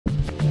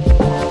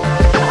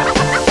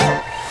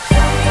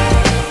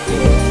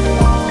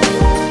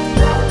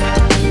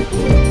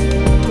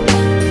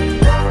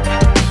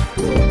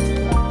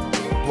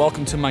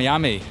to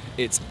Miami.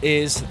 It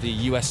is the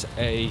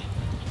USA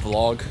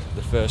vlog,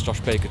 the first Josh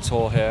Baker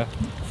tour here.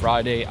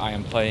 Friday I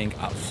am playing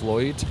at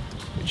Floyd,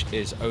 which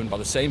is owned by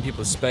the same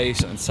people as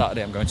Space, and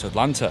Saturday I'm going to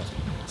Atlanta.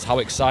 It's how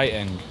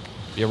exciting.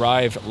 We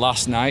arrived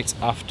last night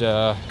after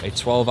a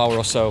 12-hour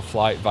or so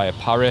flight via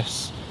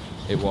Paris.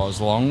 It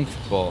was long,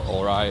 but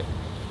all right.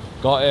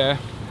 Got here,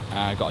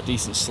 got a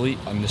decent sleep,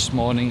 and this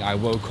morning I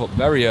woke up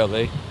very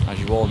early. As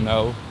you all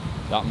know,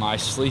 that my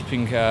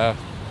sleeping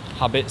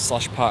habit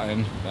 /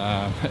 pattern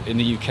in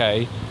the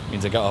UK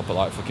means I get up at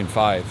like fucking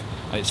 5,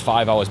 and it's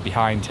 5 hours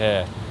behind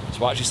here.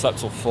 So I actually slept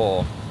till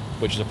 4,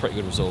 which is a pretty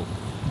good result.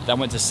 Then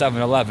went to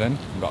 7-Eleven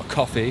and got a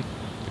coffee,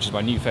 which is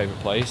my new favourite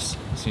place.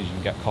 As soon as you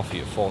can get coffee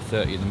at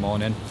 4:30 in the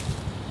morning.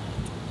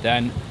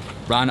 Then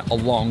ran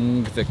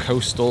along the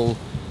coastal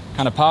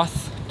kind of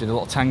path, did a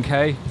little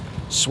 10k,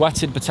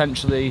 sweated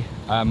potentially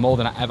more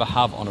than I ever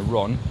have on a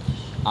run,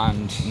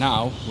 and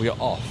now we are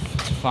off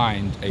to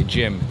find a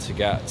gym to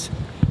get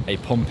a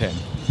pump in.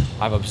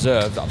 I've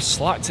observed that I've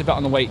slacked a bit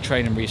on the weight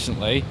training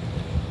recently,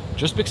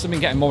 just because I've been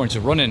getting more into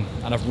running,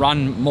 and I've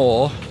ran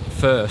more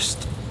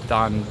first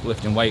than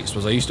lifting weights,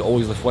 because I used to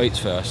always lift weights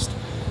first,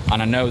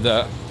 and I know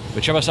that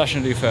whichever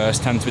session I do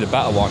first tends to be the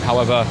better one.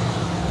 However,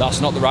 that's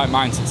not the right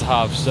mindset to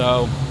have.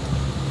 So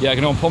yeah, I'm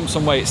gonna pump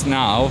some weights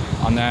now,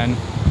 and then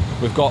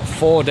we've got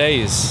 4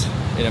 days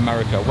in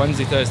America: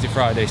 Wednesday, Thursday,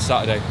 Friday,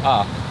 Saturday.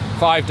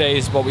 5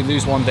 days, but we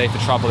lose 1 day for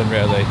traveling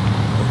really.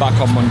 We're back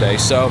on Monday,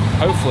 so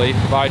hopefully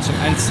provide some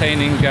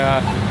entertaining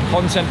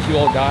content for you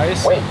all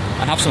guys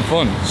and have some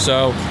fun.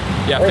 So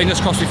yeah, fingers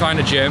crossed we find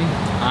a gym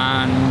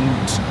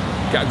and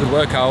get a good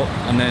workout,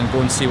 and then go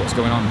and see what's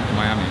going on in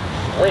Miami.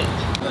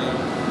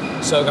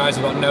 So guys,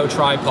 we've got no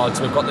tripods.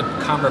 We've got the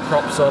camera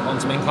props up on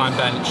some incline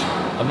bench.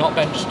 I've not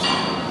benched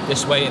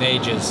this weight in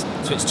ages.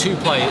 So it's 2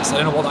 plates. I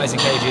don't know what that is in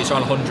kg. It's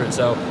around 100.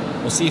 So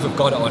we'll see if we've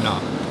got it or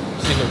not.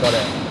 See if we've got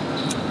it.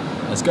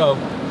 Let's go.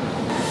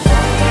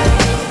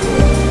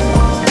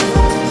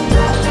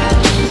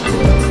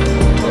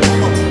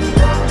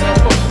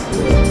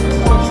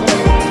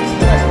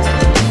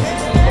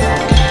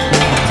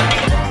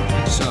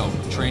 So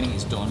training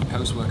is done.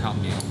 Post-workout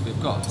meal.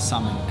 We've got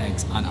salmon,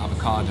 eggs, and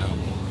avocado.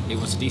 It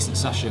was a decent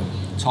session.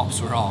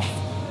 Tops were off.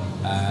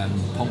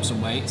 Pumped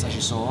some weights, as you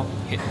saw.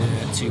 Hit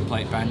the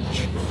 2-plate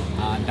bench,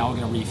 and now we're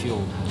going to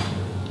refuel.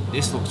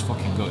 This looks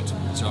fucking good.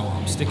 So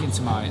I'm sticking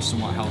to my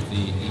somewhat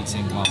healthy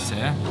eating whilst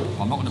here.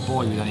 I'm not going to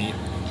bore you with any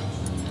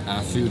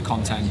food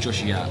content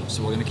just yet,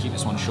 so we're going to keep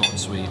this one short and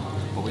sweet.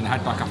 But we're going to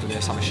head back after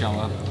this, have a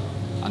shower,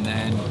 and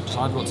then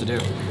decide what to do.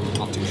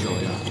 Not too sure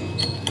yet.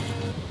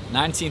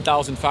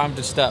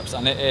 19,500 steps,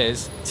 and it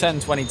is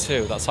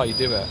 10:22. That's how you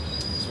do it.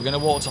 So we're going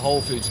to walk to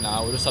Whole Foods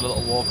now. We just had a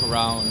little walk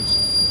around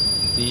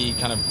the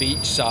kind of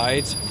beach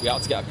side. We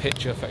had to get a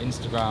picture for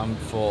Instagram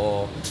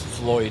for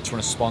Floyd to run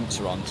a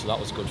sponsor on, so that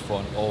was good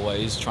fun.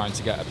 Always trying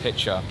to get a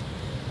picture.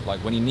 Like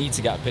when you need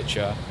to get a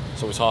picture,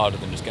 it's always harder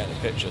than just getting a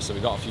picture. So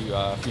we got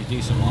a few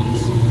decent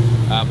ones.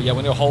 But yeah,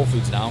 we're going to Whole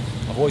Foods now.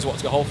 I've always wanted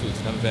to go Whole Foods,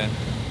 I've never been.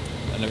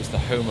 I know it's the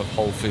home of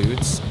Whole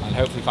Foods, and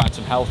hopefully find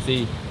some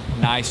healthy,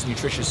 nice,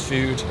 nutritious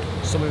food.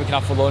 Something we can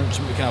have for lunch,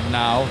 something we can have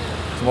now.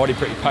 I'm already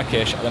pretty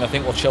peckish, and then I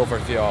think we'll chill for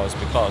a few hours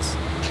because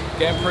I'm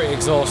getting pretty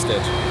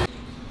exhausted.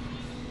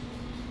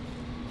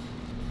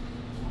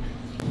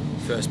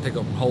 First pick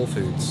up from Whole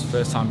Foods,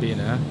 first time being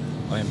here.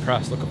 I'm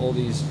impressed. Look at all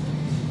these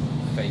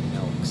fake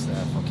milks.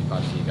 They're fucking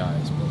bad for you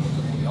guys, but look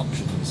at all the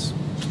options.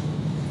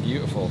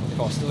 Beautiful. If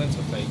I was still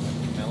into fake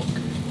milk,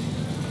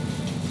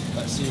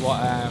 let's see what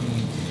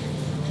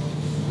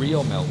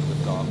real milk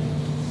we've got.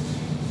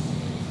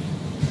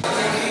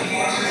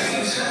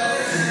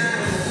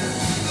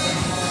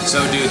 So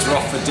dudes, we're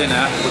off for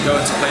dinner. We're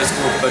going to a place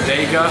called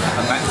Bodega,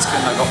 a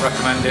Mexican that got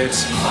recommended.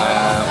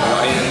 We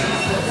got in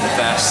the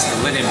vest,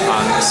 the linen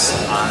pants,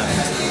 and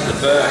the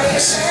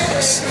burns.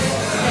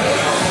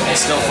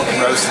 It's still fucking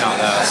roasting out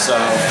there, so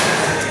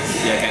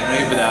yeah, getting an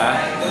Uber there,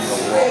 and then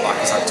we'll walk back.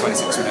 It's like a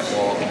 26-minute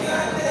walk.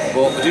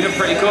 But we're doing it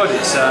pretty good.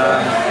 It's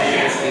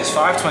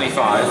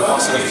 5:25,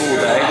 lasted a full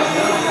day.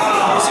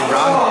 It's in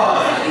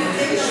Iran.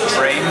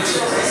 Trained,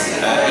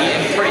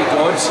 eating pretty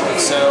good,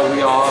 so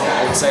we are,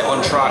 I would say,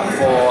 on track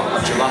for a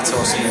gelato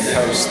or something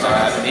post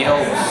meal.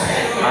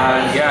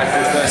 And yeah,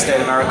 good first day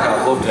in America.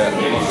 I loved it.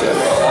 Loved it.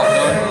 Got a lot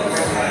done.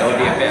 There'll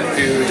be a bit of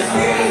food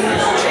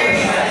and chilling.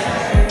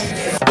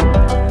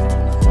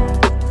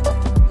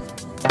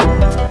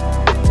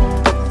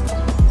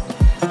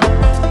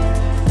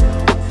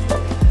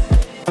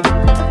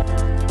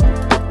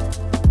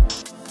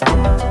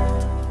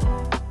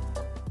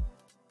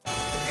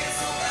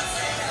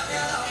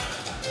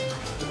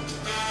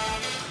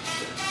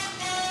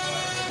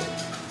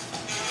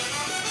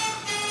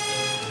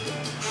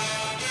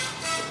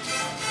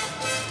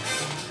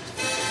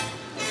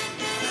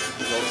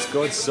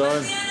 Good,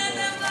 son.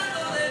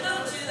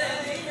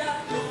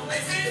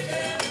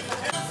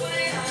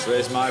 So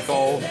here's my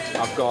bowl.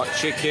 I've got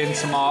chicken,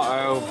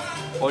 tomato,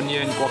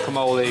 onion,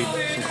 guacamole,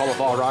 some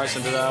cauliflower rice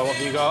under there. What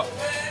have you got?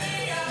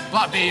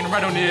 Black bean,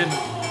 red onion,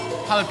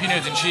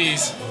 jalapenos and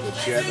cheese. Good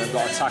shit. They've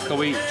got a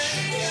taco each.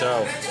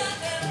 So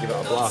give it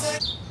a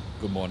blast.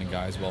 Good morning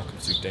guys, welcome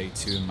to day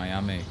 2 in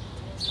Miami.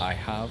 I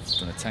have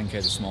done a 10k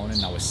this morning,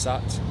 now we're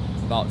sat,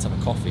 about to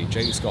have a coffee.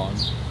 Jake's gone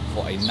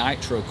for a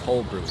nitro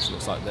cold brew, which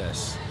looks like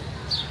this.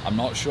 I'm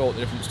not sure what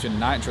the difference between a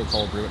nitro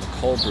cold brew and a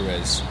cold brew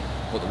is,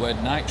 but the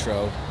word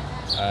nitro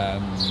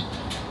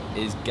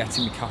is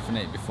getting me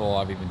caffeinated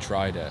before I've even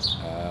tried it.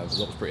 It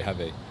looks pretty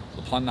heavy.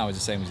 The plan now is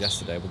the same as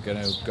yesterday. We're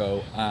going to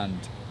go and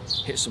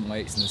hit some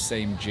weights in the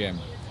same gym.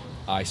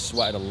 I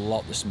sweated a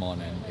lot this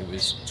morning. It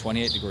was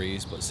 28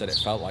 degrees, but said it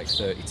felt like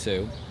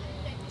 32,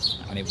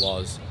 and it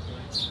was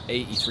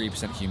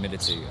 83%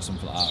 humidity or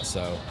something like that.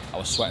 So I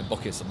was sweating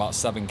buckets. About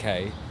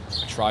 7k.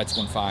 I tried to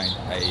go and find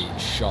a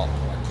shop.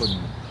 I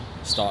couldn't.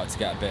 Started to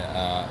get a bit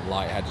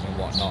lightheaded and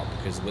whatnot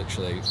because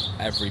literally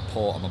every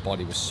pore on my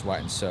body was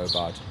sweating so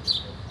bad.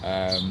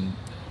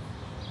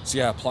 So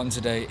yeah, plan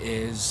today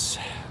is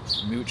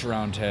mooch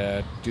around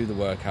here, do the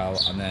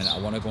workout, and then I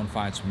want to go and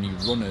find some new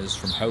runners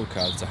from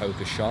Hoka to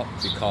Hoka shop,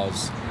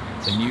 because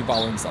the New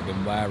Balance that I've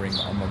been wearing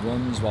on my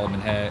runs while I'm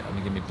in here have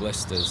been giving me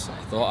blisters.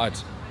 I thought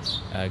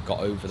I'd got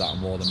over that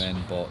and wore them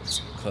in,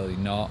 but clearly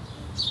not.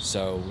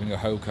 So we're gonna go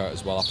Hoka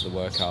as well after the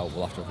workout.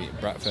 We'll have to have eaten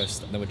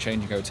breakfast, and then we're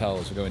changing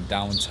hotels. We're going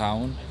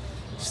downtown,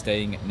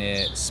 staying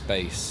near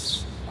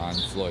Space and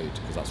Floyd,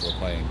 because that's what we're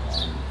playing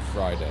on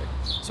Friday,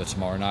 so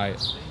tomorrow night.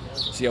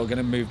 So yeah, we're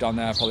gonna move down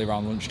there probably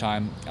around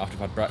lunchtime after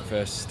I've had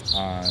breakfast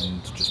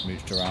and just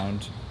mooched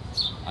around,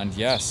 and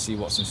yeah, see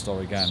what's in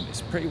store again.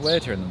 It's pretty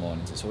weird here in the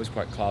mornings. It's always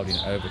quite cloudy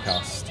and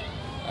overcast,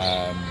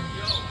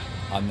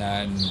 and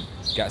then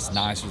gets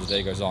nicer as the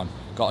day goes on.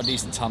 Got a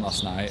decent tan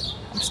last night.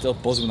 I'm still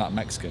buzzing with that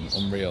Mexican,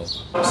 unreal.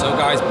 So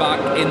guys,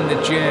 back in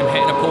the gym,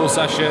 hitting a pull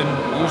session.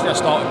 Usually I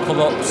start with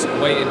pull-ups,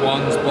 weighted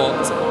ones,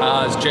 but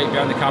as Jake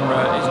behind the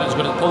camera isn't as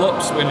good at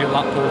pull-ups, we're gonna do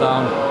lat pull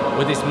down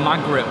with this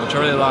mag grip, which I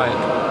really like.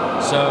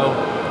 So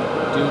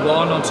do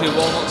 1 or 2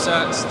 warm-up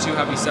sets, 2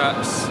 heavy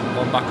sets,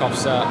 1 back off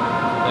set,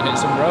 then hit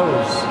some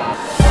rows.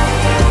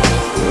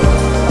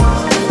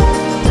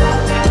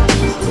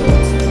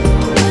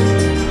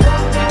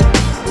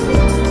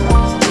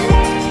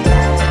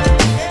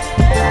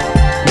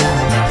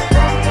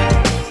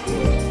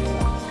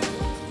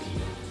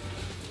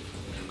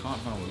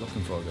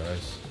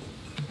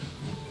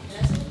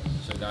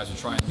 Guys, we're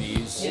trying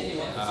these.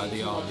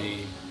 They are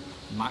the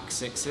Max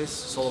 6s.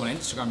 Saw them on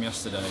Instagram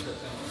yesterday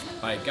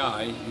by a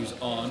guy who's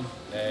on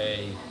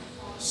a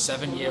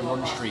 7-year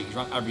run streak. He's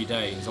run every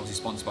day. He's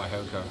obviously sponsored by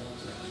Hoka,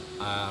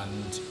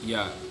 and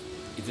yeah,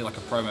 he did like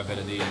a promo bit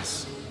of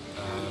these.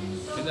 I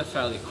think they're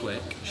fairly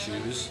quick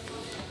shoes,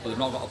 but they've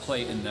not got a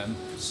plate in them.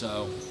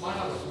 So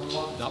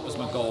that was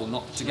my goal,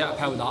 not to get a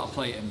pair without a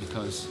plate in,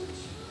 because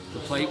the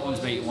plate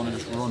ones make you want to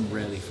just run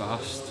really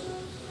fast.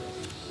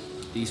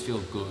 These feel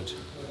good.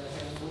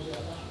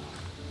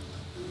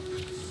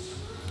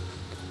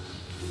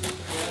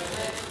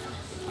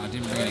 I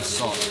didn't bring any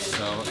socks,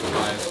 so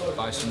I'll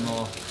buy some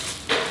more.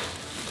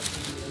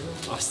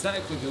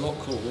 Aesthetically, they look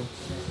cool.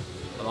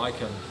 I like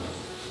them.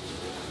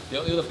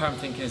 The other pair I'm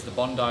thinking is the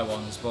Bondi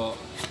ones, but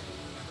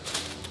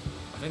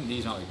I think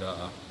these might be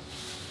better.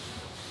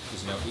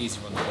 Because, you know, easy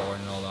run the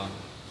boring and all that.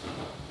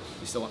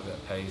 You still want a bit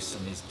of pace,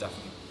 and these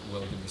definitely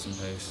will give you some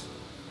pace.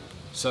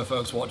 So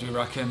folks, what do you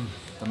reckon?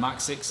 The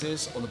Max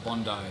 6s or the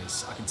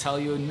Bondis? I can tell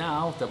you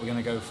now that we're going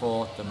to go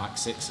for the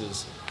Max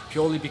 6s,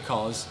 purely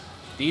because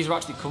these are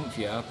actually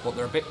comfier, but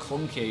they're a bit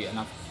clunky, and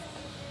I've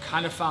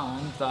kind of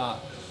found that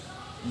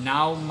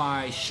now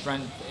my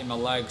strength in my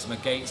legs, my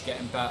gait's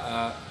getting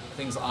better,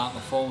 things like that,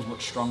 my form's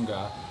much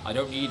stronger, I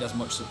don't need as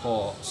much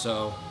support,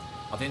 so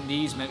I think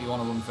these make me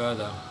want to run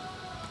further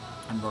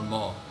and run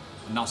more,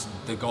 and that's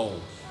the goal.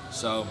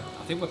 So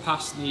I think we're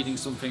past needing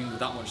something with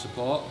that much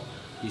support.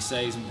 He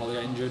says I'm probably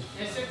get injured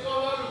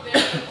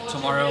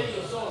tomorrow,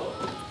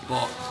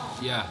 but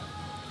yeah,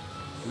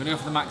 we're gonna go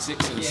for the Max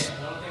 6s.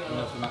 We're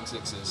gonna go for the Max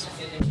 6s.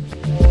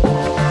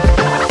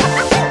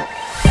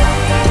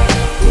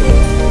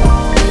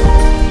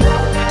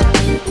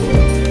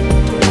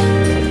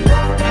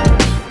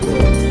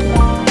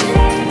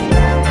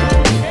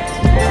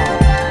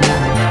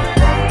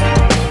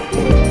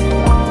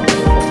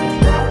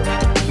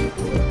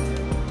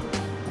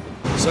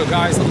 So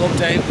guys, a little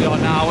update. We are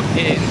now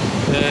in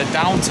the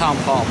downtown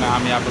part of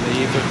Miami, I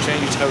believe. We've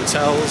changed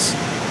hotels.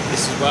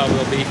 This is where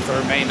we'll be for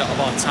the remainder of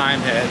our time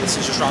here. This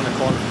is just around the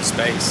corner from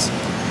Space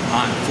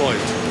and Floyd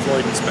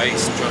and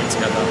Space joined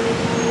together.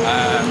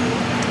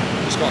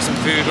 Just got some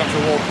food, went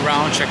for a walk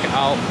around, check it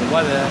out. The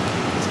weather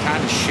is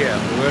kind of shit.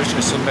 We were just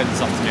going to sunbed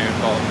this afternoon,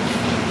 but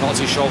not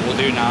too sure what we'll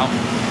do now.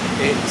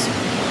 It's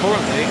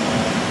currently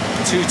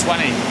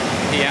 2:20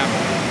 PM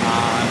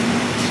and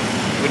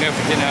we're going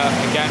for dinner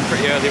again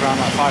pretty early,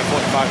 around like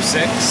 5:45,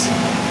 6.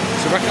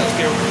 So I reckon it's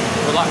going to be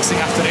a relaxing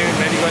afternoon,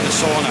 maybe go in the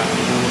sauna,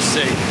 we'll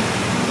see.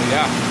 But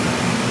yeah,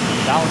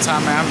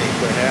 downtown Miami,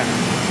 we're here.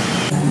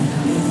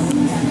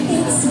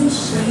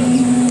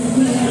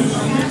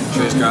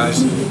 Cheers guys.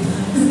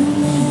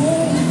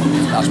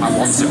 That's my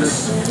one sip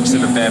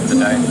of beer for the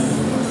day.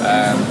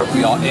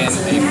 We are in a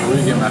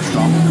Peruvian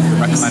restaurant,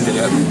 recommended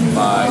it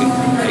by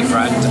a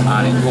friend,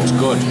 and it looks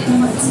good.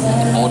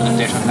 Ordered a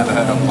dish I've never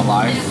heard of in my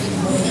life.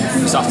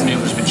 This afternoon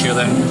we've just been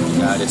chilling,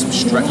 did some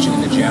stretching in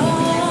the gym.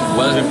 The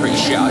weather's been pretty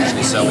shit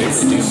actually, so we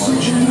didn't really do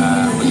much.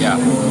 But yeah,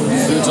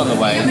 food's on the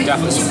way.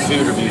 Definitely some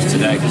food reviews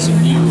today. It's a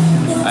new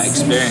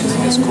experience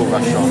in this cool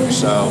restaurant,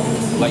 so I'll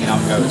let you know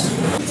how it goes.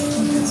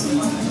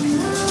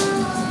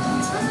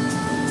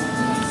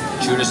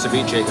 Tuna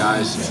ceviche,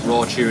 guys. It's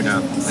raw tuna.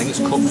 I think it's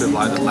cooked with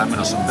like a lemon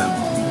or something.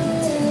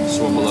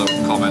 Someone below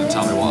can comment and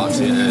tell me what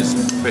actually it is.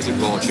 Basically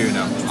raw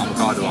tuna,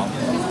 avocado on.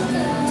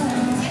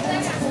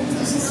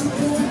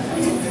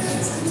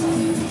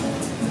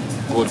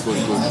 Good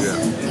shit.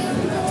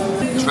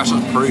 This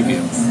restaurant's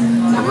Peruvian.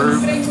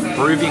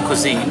 Peruvian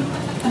cuisine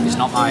is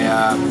not my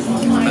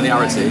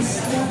familiarity,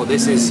 but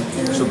this is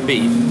some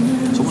beef.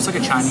 It's almost like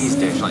a Chinese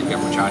dish, like you get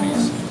from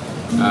Chinese.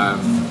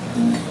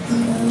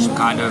 Some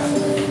kind of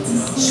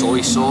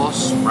soy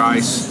sauce,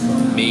 rice,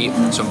 meat,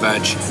 some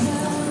veg.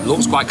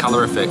 Looks quite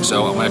calorific,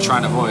 so I'm going to try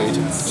and avoid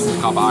some of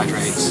the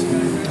carbohydrates.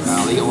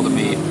 I'll eat all the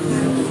meat.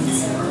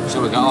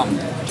 So we go on.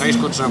 Tastes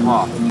good so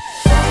far.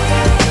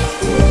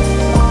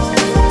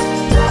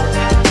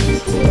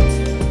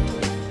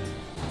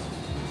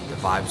 The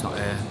vibe's not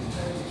here.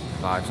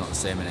 The vibe's not the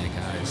same in here,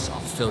 guys. I'll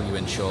fill you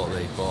in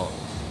shortly, but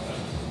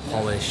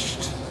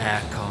polished,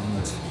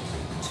 air-conned.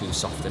 Too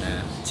soft in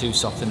here. Too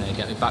soft in here.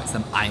 Get me back to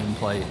them iron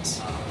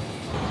plates.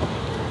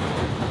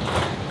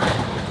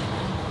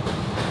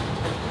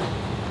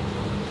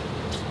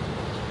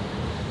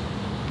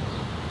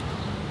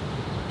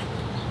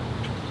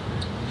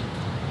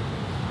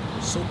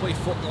 Subway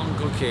footlong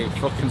cookie.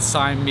 Fucking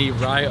sign me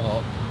right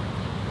up.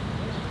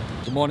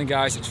 Good morning,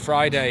 guys. It's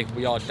Friday.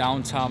 We are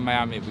downtown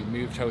Miami. We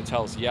moved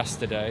hotels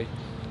yesterday,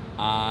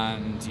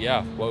 and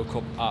yeah, woke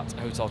up at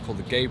a hotel called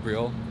the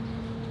Gabriel.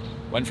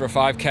 Went for a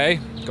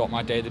 5K, got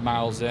my daily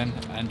miles in,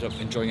 ended up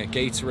enjoying a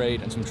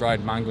Gatorade and some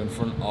dried mango in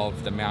front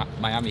of the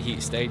Miami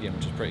Heat Stadium,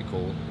 which is pretty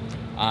cool.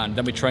 And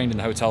then we trained in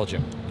the hotel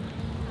gym.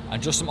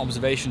 And just some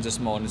observations this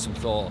morning, some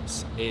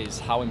thoughts, is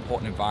how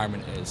important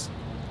environment is.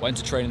 Went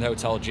to train in the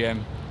hotel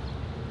gym,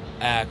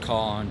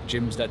 aircon,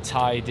 gym's dead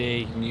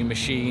tidy, new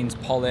machines,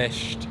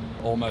 polished,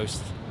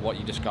 almost what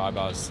you describe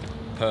as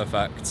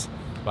perfect.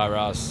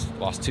 Whereas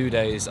last 2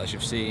 days, as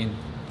you've seen,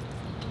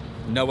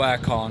 no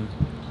aircon,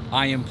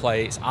 iron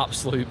plates,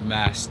 absolute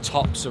mess,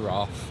 tops are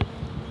off,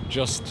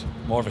 just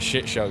more of a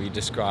shit show you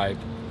describe.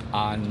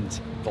 And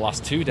the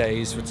last 2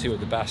 days were two of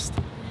the best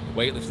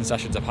weightlifting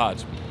sessions I've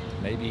had,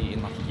 maybe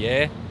in like a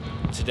year.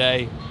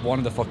 Today, one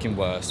of the fucking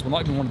worst. Well,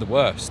 not even one of the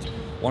worst,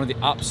 one of the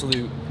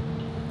absolute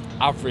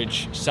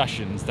average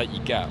sessions that you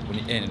get when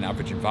you're in an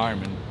average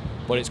environment.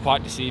 But it's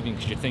quite deceiving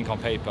because you think on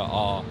paper,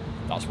 oh,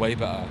 that's way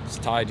better, it's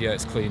tidier,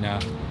 it's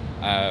cleaner.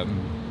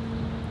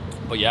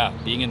 But yeah,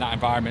 being in that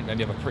environment,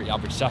 maybe have a pretty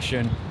average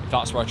session. If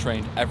that's where I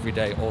trained every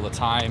day, all the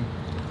time,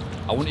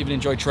 I wouldn't even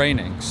enjoy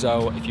training.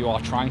 So if you are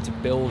trying to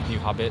build new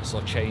habits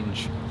or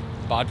change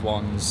bad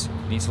ones,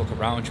 you need to look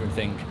around you and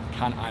think,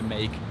 can I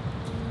make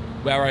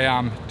where I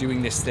am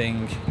doing this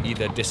thing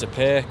either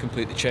disappear,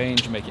 completely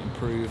change, make it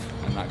improve,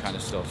 and that kind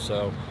of stuff.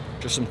 So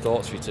just some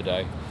thoughts for you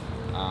today.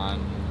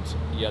 And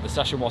yeah, the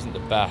session wasn't the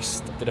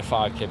best. I did a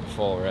 5K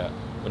before it.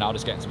 We're now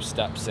just getting some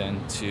steps in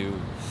to,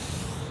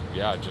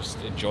 yeah, just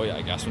enjoy it,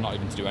 I guess. We're not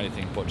even to do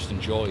anything, but just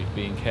enjoy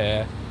being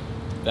here.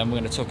 Then we're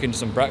going to tuck into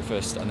some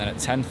breakfast, and then at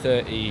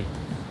 10:30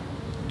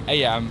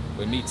 a.m.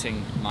 we're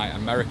meeting my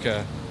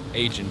America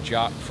agent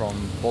Jack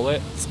from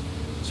Bullet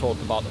to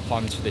talk about the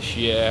plans for this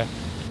year.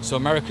 So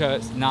America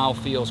now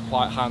feels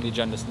quite high on the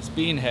agenda since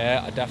being here.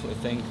 I definitely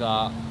think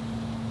that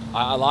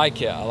I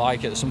like it. I like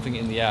it. There's something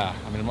in the air.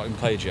 I mean, I'm not even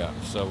played yet,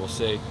 so we'll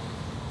see.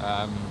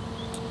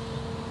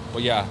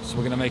 But yeah, so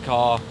we're going to make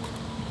our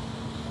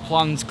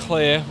plans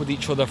clear with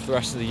each other for the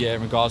rest of the year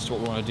in regards to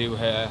what we want to do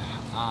here,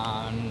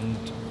 and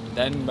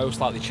then most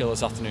likely chill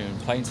this afternoon.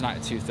 Playing tonight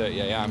at 2:30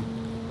 a.m.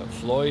 at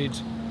Floyd.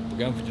 We're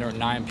going for dinner at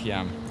 9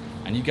 p.m.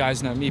 and you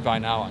guys know me by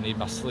now, I need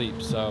my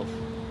sleep, so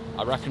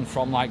I reckon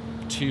from like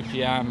 2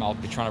 p.m. I'll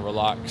be trying to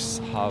relax,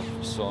 have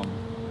some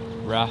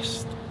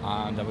rest,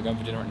 and then we're going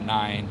for dinner at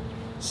 9.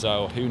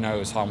 So who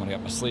knows how I'm going to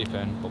get my sleep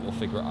in, but we'll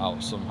figure it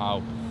out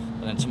somehow.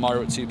 And then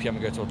tomorrow at 2 p.m.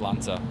 we go to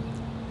Atlanta.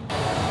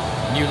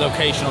 New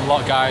location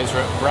unlocked, guys.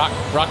 We're at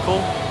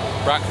Bracknell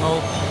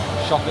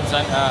Shopping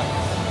Centre.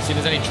 See if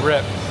there's any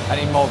drip,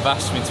 any more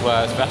vests for me to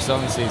wear. It's vest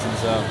only season,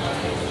 so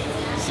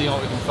see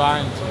what we can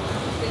find.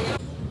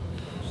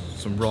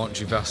 Some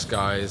raunchy vests,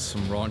 guys.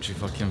 Some raunchy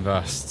fucking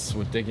vests.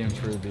 We're digging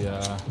through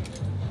the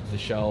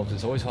shelves.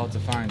 It's always hard to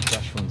find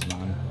fresh ones,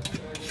 man.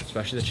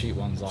 Especially the cheap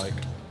ones, like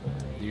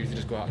they usually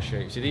just go out of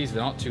shape. See these,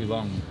 they're not too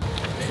long.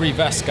 3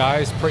 vests,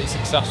 guys. Pretty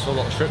successful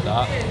little trip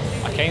that.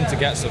 I came to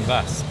get some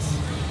vests.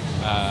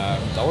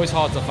 It's always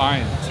hard to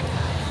find,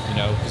 you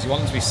know, because you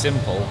want them to be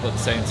simple, but at the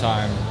same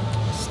time,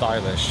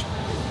 stylish.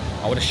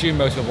 I would assume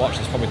most of the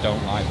watches probably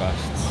don't like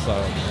vests,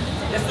 so.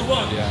 That's the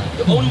one. Yeah.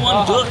 The only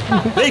one good.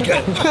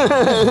 Bacon.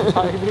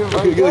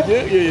 Good,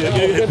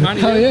 yeah. Man,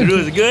 How are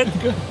you? Good.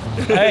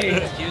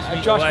 Hey, Excuse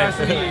me. Josh, nice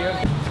to meet you.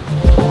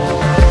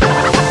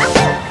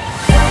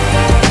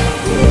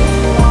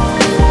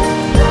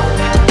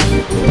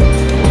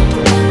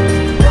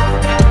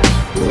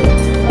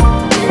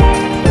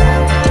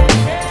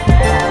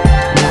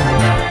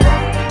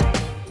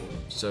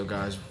 So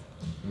guys,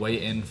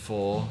 waiting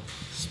for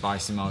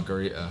spicy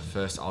margarita,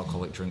 first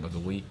alcoholic drink of the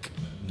week.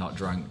 Not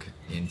drank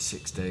in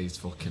 6 days,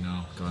 fucking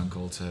hell, going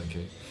cold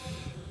turkey.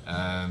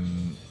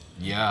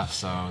 Yeah,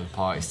 so the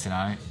party's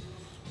tonight.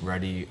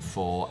 Ready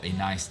for a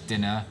nice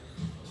dinner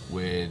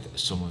with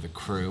some of the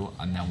crew,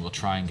 and then we'll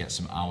try and get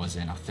some hours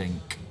in. I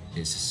think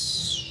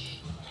it's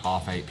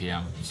 8:30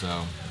 p.m,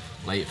 so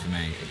late for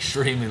me,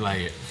 extremely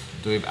late.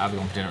 Don't even ever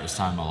gone for dinner at this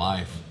time in my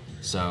life.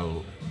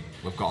 So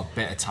we've got a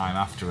bit of time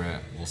after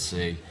it, we'll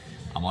see.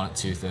 I'm on at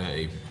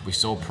 2:30. We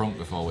saw Prunk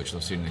before, which you'll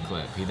have seen in the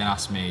clip. He then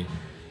asked me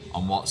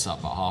on WhatsApp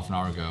about half an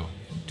hour ago,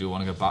 do I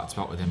want to go back to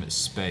back with him at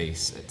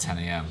Space at 10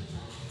 a.m?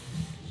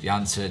 The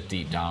answer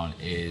deep down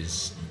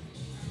is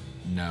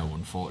no,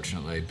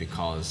 unfortunately,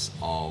 because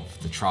of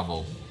the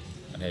travel.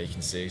 And here you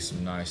can see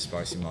some nice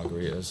spicy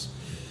margaritas.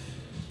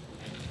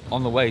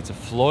 On the way to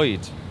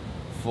Floyd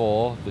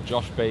for the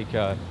Josh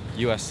Baker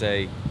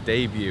USA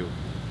debut.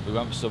 We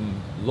went for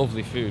some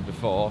lovely food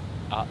before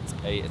at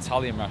a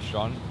Italian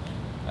restaurant.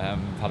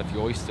 Had a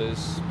few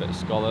oysters, a bit of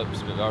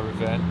scallops, a bit of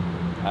everything.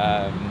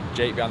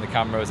 Jake behind the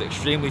camera was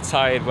extremely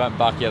tired, went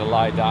back, he had to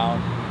lie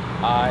down.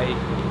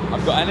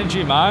 I've got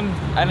energy, man.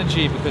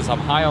 Energy because I'm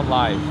high on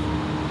life.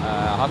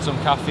 I had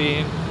some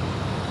caffeine,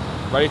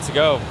 ready to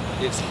go.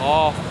 It's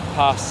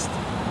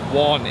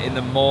 1:30 in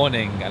the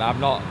morning and I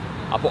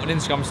put an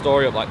Instagram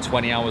story up like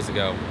 20 hours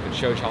ago, which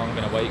shows how long I'm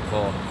gonna wait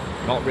for.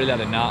 Not really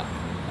had a nap.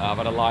 I've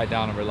had a lie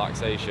down and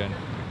relaxation.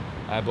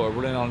 But we're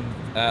running on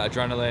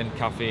adrenaline,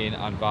 caffeine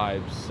and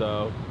vibes.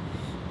 So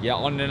yeah,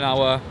 on an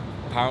hour.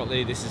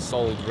 Apparently this is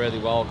sold really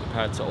well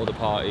compared to other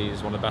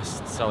parties. One of the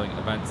best selling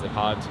events they've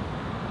had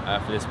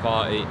for this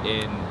party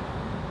in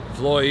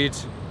Floyd.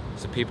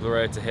 So people are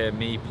ready to hear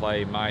me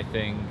play my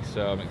thing,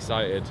 so I'm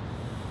excited.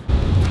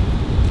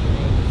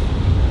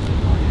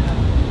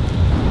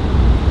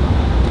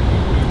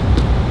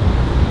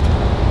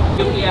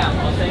 Yeah,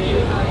 I'll send you. I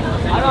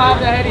don't have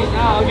the headies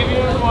now. I'll give you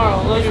one tomorrow.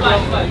 Love you, bro.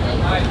 All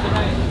right, good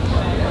night.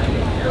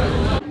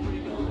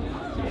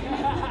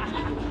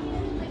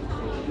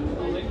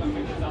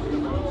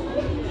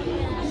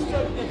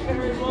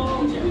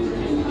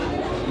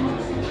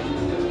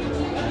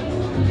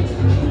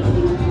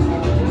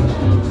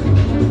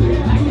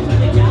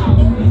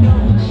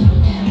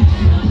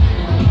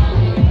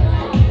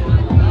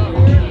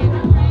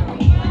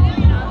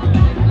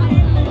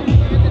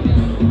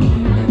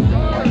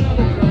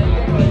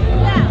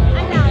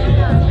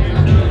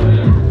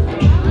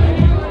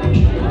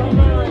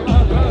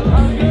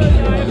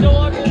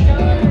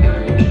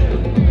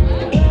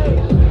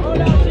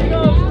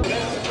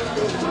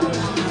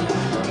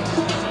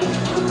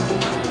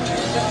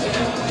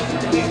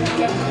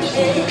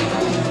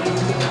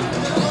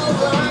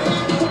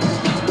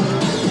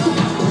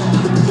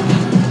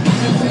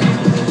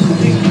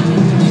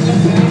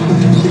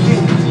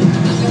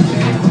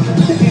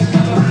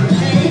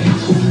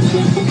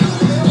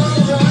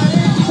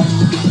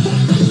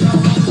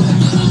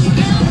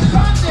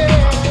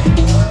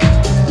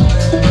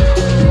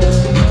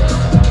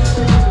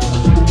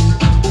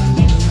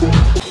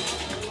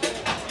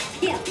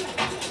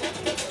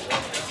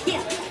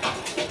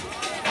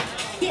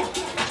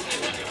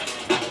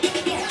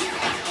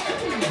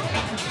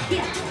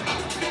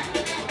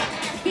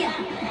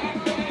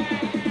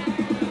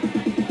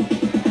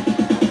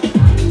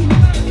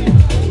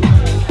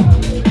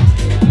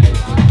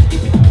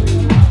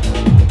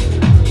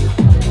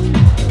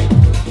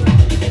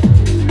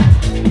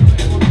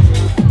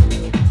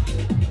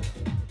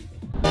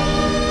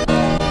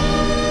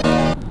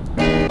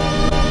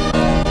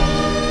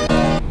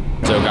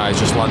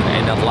 Just landed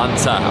in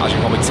Atlanta. As you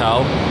can probably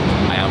tell,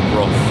 I am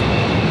rough.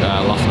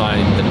 Last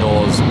night the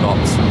doors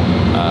got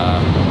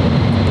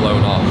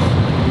blown off.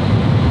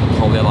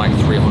 Probably had like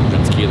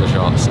 300 tequila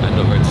shots. Ended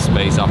up going to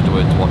Space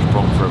afterwards, watched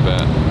Prunk for a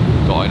bit.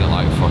 Got in at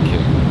like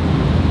fucking,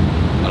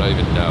 I don't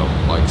even know,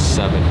 like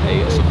 7,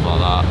 8 or something like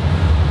that.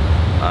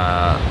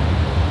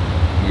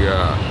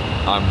 Yeah,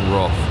 I'm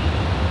rough.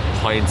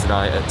 Plane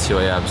tonight at 2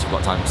 a.m, so I've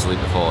got time to sleep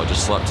before.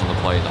 Just slept on the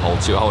plane the whole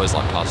 2 hours,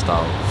 like passed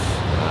out.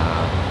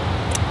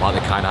 Like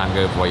the kind of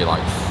hangover where you're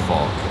like,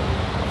 fuck, I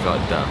feel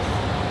like death.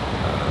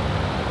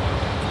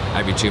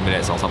 Every 2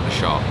 minutes I was having a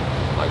shot.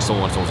 Like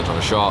someone told me to have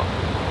a shot,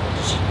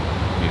 just,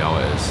 you know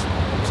it is.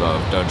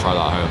 So don't try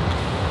that at home.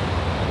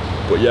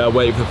 But yeah,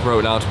 waiting for the pro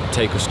now to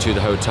take us to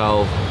the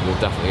hotel. We'll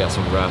definitely get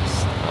some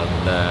rest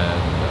and then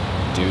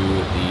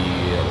do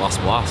the last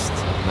blast.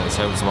 And then it's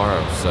home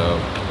tomorrow. So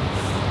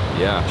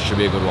yeah, should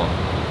be a good one.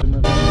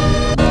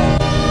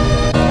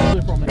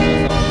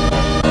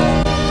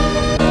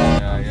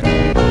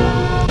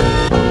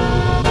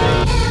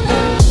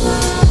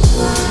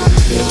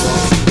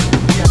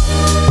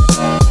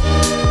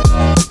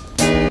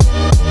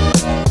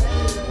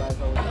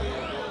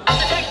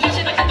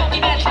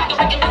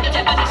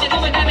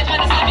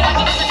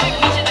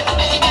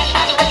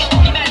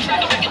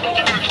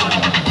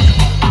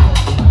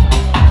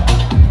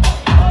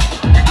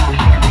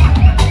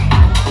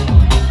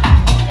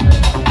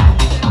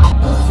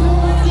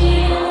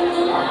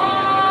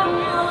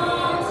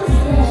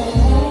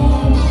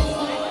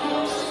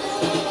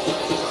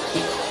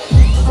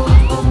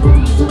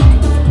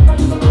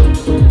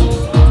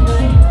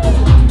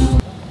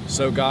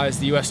 So guys,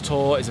 the US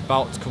tour is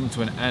about to come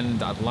to an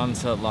end.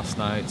 Atlanta last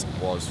night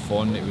was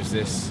fun. It was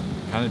this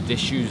kind of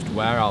disused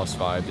warehouse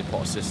vibe. They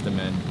put a system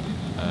in,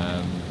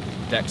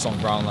 decks on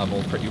ground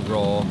level, pretty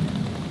raw.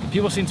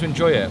 People seem to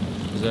enjoy it.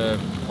 There's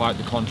quite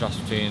the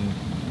contrast between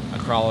a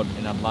crowd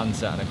in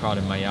Atlanta and a crowd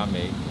in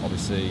Miami,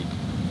 obviously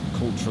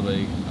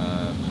culturally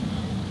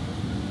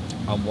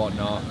and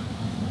whatnot.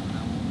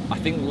 I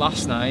think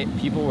last night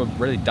people were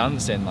really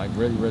dancing, like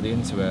really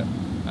into it.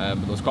 But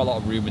there was quite a lot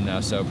of room in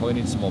there, so probably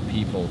need some more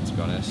people, to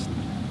be honest.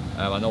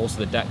 And also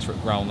the decks were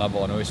at ground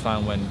level, and I always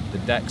find when the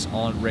decks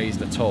aren't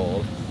raised at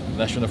all,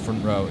 unless you're in the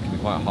front row, it can be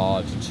quite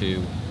hard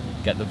to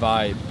get the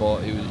vibe,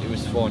 but it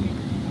was fun.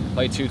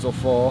 Played 2 till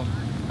 4.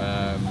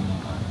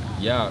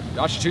 Yeah,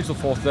 actually 2 till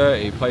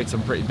 4:30, played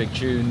some pretty big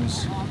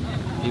tunes.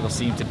 People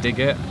seemed to dig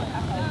it.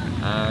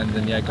 And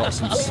then yeah, got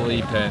some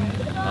sleep in,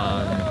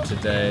 and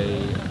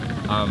today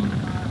I'm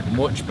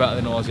much better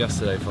than I was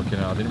yesterday. Fucking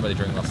hell, I didn't really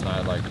drink last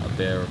night, like a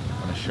beer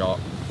and a shot.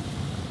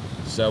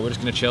 So we're just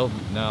gonna chill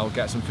now,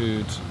 get some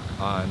food,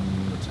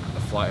 and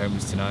a flight home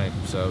is tonight.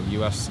 So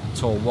US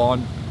Tour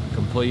 1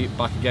 complete,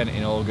 back again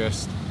in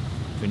August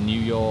for New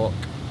York,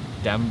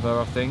 Denver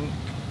I think,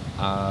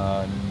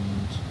 and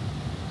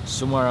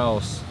somewhere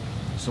else.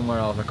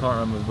 I can't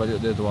remember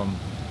the other one.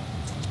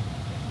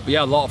 But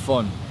yeah, a lot of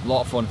fun.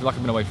 I feel like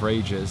I've been away for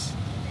ages.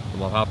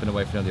 Well, I have been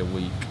away for nearly a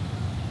week.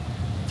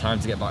 Time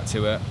to get back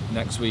to it.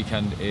 Next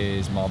weekend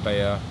is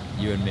Marbella,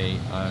 you and me,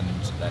 and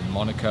then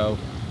Monaco.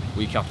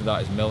 Week after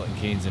that is Milton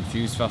Keynes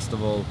Infused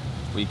Festival.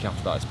 Week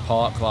after that is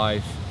Park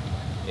Life.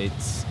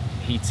 It's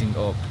heating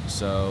up.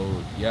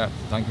 So yeah,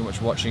 thank you very much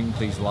for watching.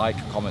 Please like,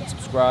 comment,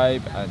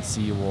 subscribe, and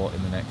see you all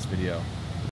in the next video.